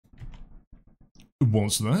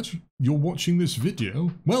What's that? You're watching this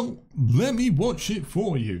video? Well, let me watch it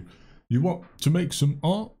for you. You want to make some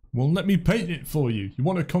art? Well, let me paint it for you. You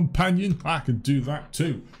want a companion? I can do that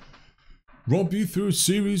too. Rob you through a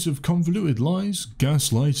series of convoluted lies,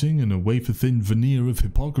 gaslighting, and a wafer-thin veneer of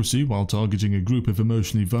hypocrisy while targeting a group of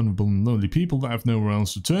emotionally vulnerable and lonely people that have nowhere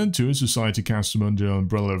else to turn to as society casts them under the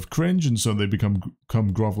umbrella of cringe, and so they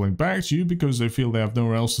come groveling back to you because they feel they have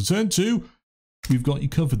nowhere else to turn to. We've got you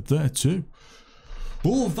covered there too.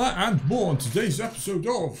 All of that and more on today's episode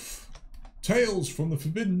of Tales from the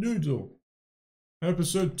Forbidden Noodle.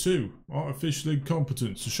 Episode 2, Artificial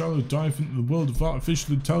Incompetence, a shallow dive into the world of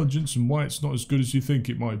artificial intelligence and why it's not as good as you think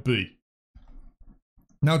it might be.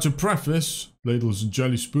 Now to preface, ladles and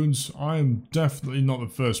jelly spoons, I am definitely not the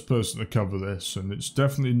first person to cover this, and it's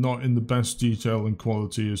definitely not in the best detail and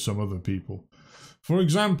quality as some other people. For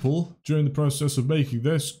example, during the process of making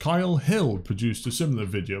this, Kyle Hill produced a similar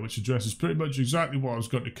video which addresses pretty much exactly what I was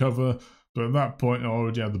going to cover, but at that point I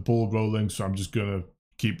already had the ball rolling, so I'm just going to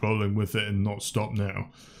keep rolling with it and not stop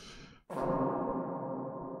now.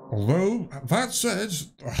 Although, that said,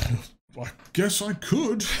 I guess I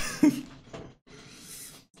could.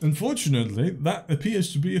 Unfortunately, that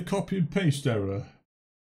appears to be a copy and paste error.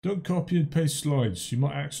 Don't copy and paste slides, you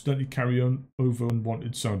might accidentally carry on over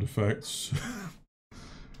unwanted sound effects.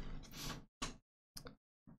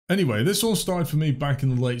 Anyway, this all started for me back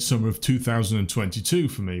in the late summer of 2022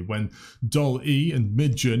 for me, when DALL-E and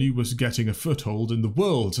Midjourney was getting a foothold in the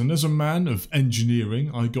world, and as a man of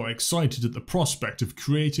engineering, I got excited at the prospect of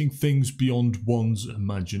creating things beyond one's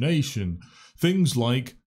imagination. Things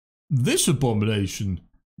like this abomination.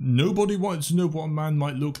 Nobody wanted to know what a man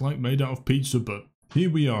might look like made out of pizza, but here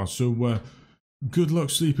we are, so good luck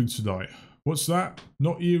sleeping tonight. What's that?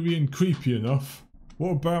 Not eerie and creepy enough.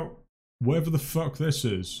 What about whatever the fuck this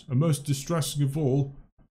is, and most distressing of all,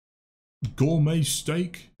 gourmet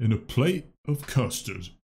steak in a plate of custard.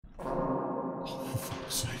 Oh, for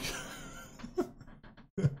fuck's sake.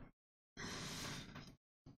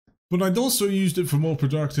 But I'd also used it for more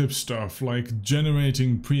productive stuff, like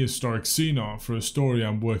generating prehistoric scene art for a story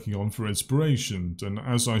I'm working on for inspiration, and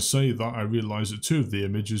as I say that I realise that 2 of the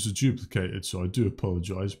images are duplicated, so I do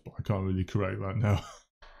apologise, but I can't really correct that now.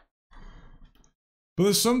 But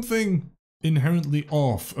there's something inherently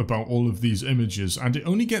off about all of these images, and it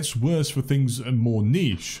only gets worse for things that are more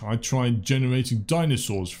niche. I tried generating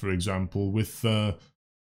dinosaurs, for example, with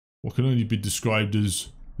what can only be described as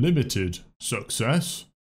limited success.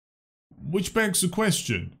 Which begs the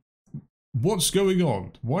question, what's going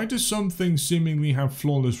on? Why do some things seemingly have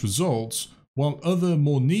flawless results, while other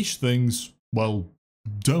more niche things, well,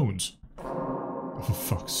 don't? Oh, for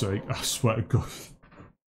fuck's sake, I swear to God.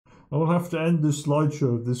 I'll have to end this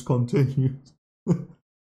slideshow if this continues. But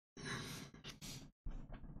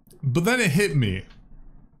then it hit me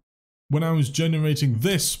when I was generating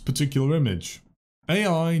this particular image.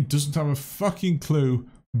 AI doesn't have a fucking clue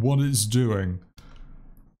what it's doing.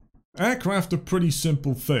 Aircraft are pretty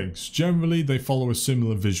simple things. Generally, they follow a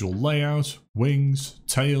similar visual layout, wings,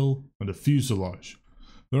 tail, and a fuselage.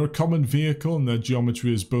 They're a common vehicle and their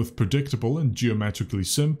geometry is both predictable and geometrically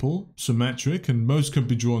simple, symmetric, and most can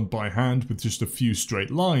be drawn by hand with just a few straight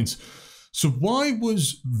lines. So why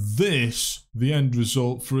was this the end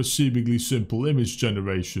result for a seemingly simple image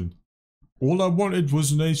generation? All I wanted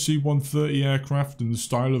was an AC-130 aircraft in the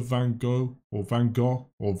style of Van Gogh, or Van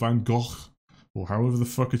Gogh, or Van Gogh, or however the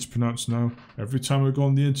fuck it's pronounced now. Every time I go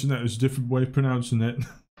on the internet, there's a different way of pronouncing it.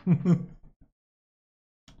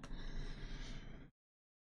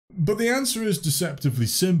 But the answer is deceptively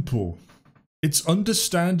simple. It's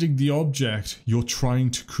understanding the object you're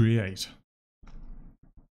trying to create.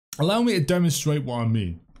 Allow me to demonstrate what I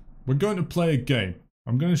mean. We're going to play a game.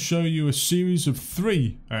 I'm going to show you a series of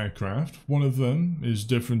 3 aircraft. One of them is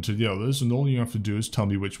different to the others, and all you have to do is tell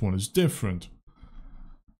me which one is different.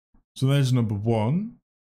 So there's number 1.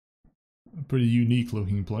 A pretty unique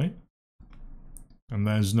looking plane. And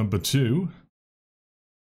there's number 2.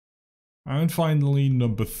 And finally,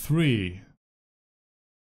 number 3.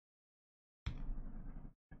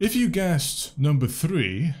 If you guessed number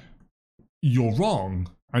 3, you're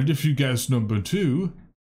wrong. And if you guessed number 2,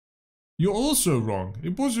 you're also wrong.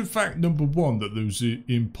 It was in fact number 1 that was the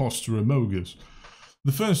imposter amogus.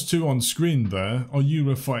 The first 2 on screen there are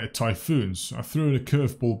Eurofighter Typhoons. I threw in a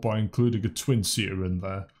curveball by including a twin-seater in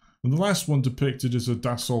there. And the last one depicted is a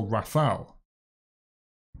Dassault Rafale.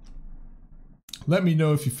 Let me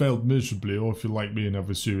know if you failed miserably or if you're like me and have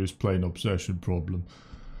a serious plane obsession problem.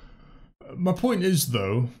 My point is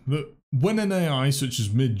though, that when an AI such as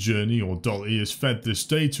Midjourney or DALL-E is fed this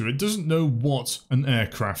data, it doesn't know what an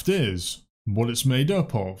aircraft is. what it's made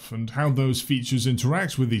up of, and how those features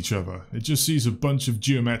interact with each other. It just sees a bunch of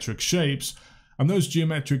geometric shapes, and those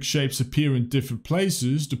geometric shapes appear in different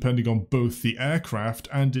places depending on both the aircraft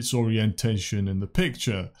and its orientation in the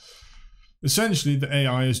picture. Essentially, the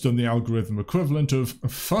AI has done the algorithm equivalent of,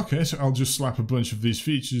 fuck it, I'll just slap a bunch of these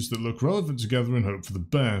features that look relevant together and hope for the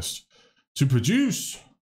best. To produce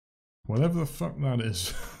whatever the fuck that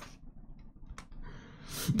is.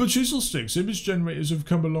 But chisel sticks, image generators have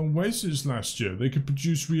come a long way since last year. They can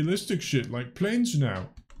produce realistic shit like planes now.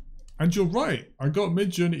 And you're right, I got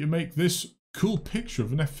Midjourney to make this cool picture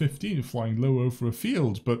of an F-15 flying low over a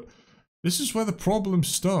field, but this is where the problems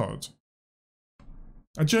start.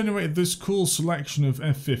 I generated this cool selection of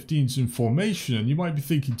F-15s in formation, and you might be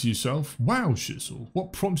thinking to yourself, wow, Shizzle,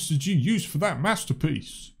 what prompts did you use for that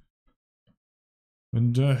masterpiece?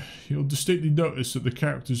 And you'll distinctly notice that the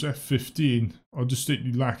characters F-15 are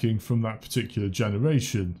distinctly lacking from that particular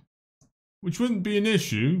generation. Which wouldn't be an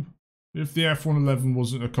issue if the F-111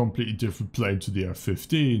 wasn't a completely different plane to the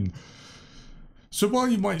F-15. So while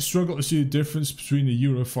you might struggle to see the difference between a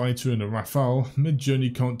Eurofighter and a Rafale,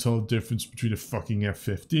 Midjourney can't tell the difference between a fucking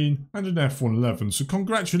F-15 and an F-111, so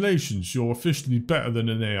congratulations, you're officially better than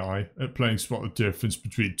an AI at playing spot the difference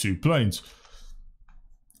between two planes.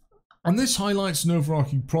 And this highlights an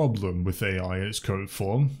overarching problem with AI in its current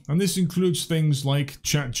form, and this includes things like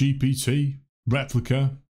ChatGPT,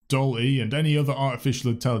 Replica, DALL-E, and any other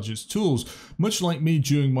artificial intelligence tools. Much like me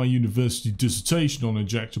during my university dissertation on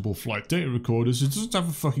injectable flight data recorders, it doesn't have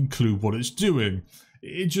a fucking clue what it's doing.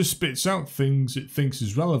 It just spits out things it thinks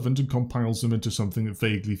is relevant and compiles them into something that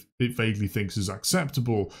it vaguely thinks is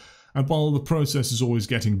acceptable. And while the process is always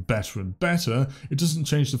getting better and better, it doesn't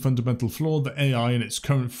change the fundamental flaw that AI in its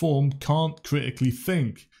current form can't critically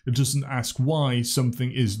think. It doesn't ask why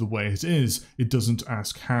something is the way it is. It doesn't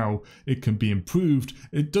ask how it can be improved.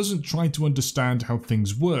 It doesn't try to understand how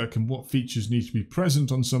things work and what features need to be present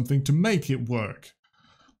on something to make it work.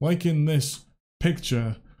 Like in this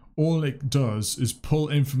picture, all it does is pull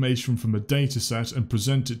information from a dataset and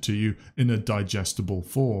present it to you in a digestible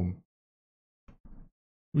form.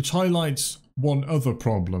 Which highlights one other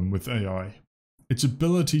problem with AI, its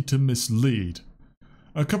ability to mislead.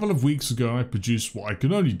 A couple of weeks ago I produced what I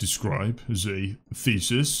can only describe as a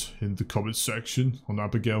thesis in the comments section on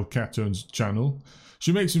Abigail Catone's channel.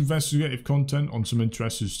 She makes investigative content on some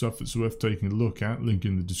interesting stuff that's worth taking a look at, link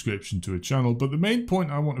in the description to her channel, but the main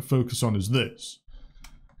point I want to focus on is this.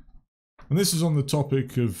 And this is on the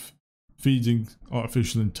topic of feeding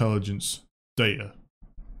artificial intelligence data.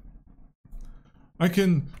 I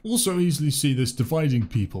can also easily see this dividing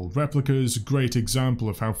people. Replica is a great example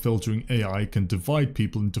of how filtering AI can divide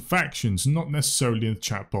people into factions, not necessarily in the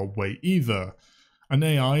chatbot way either. An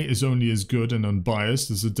AI is only as good and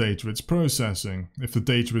unbiased as the data it's processing. If the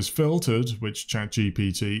data is filtered, which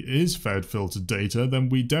ChatGPT is fed filtered data, then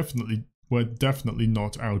we're definitely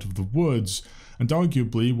not out of the woods. And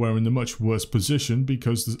arguably we're in a much worse position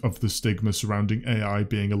because of the stigma surrounding AI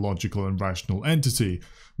being a logical and rational entity,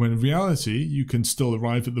 when in reality you can still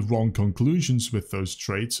arrive at the wrong conclusions with those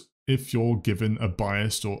traits if you're given a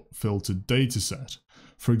biased or filtered dataset.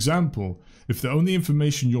 For example, if the only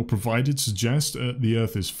information you're provided suggests the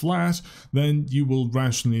Earth is flat, then you will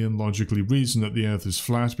rationally and logically reason that the Earth is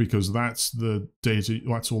flat because that's all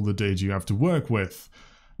the data you have to work with.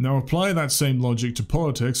 Now apply that same logic to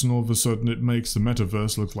politics and all of a sudden it makes the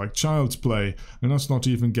metaverse look like child's play, and that's not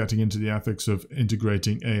even getting into the ethics of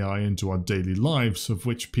integrating AI into our daily lives, of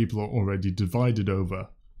which people are already divided over.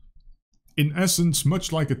 In essence,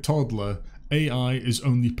 much like a toddler, AI is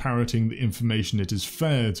only parroting the information it is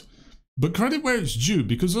fed. But credit where it's due,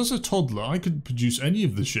 because as a toddler I could produce any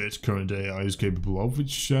of the shit current AI is capable of,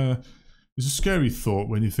 which is a scary thought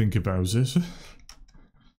when you think about it.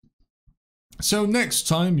 So next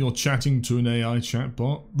time you're chatting to an AI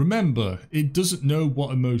chatbot, remember, it doesn't know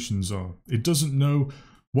what emotions are. It doesn't know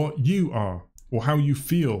what you are, or how you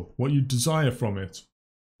feel, what you desire from it.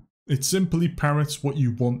 It simply parrots what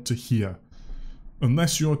you want to hear.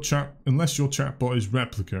 Unless your chatbot is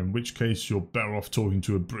Replica, in which case you're better off talking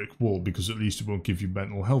to a brick wall because at least it won't give you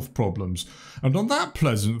mental health problems. And on that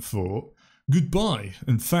pleasant thought, goodbye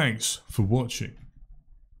and thanks for watching.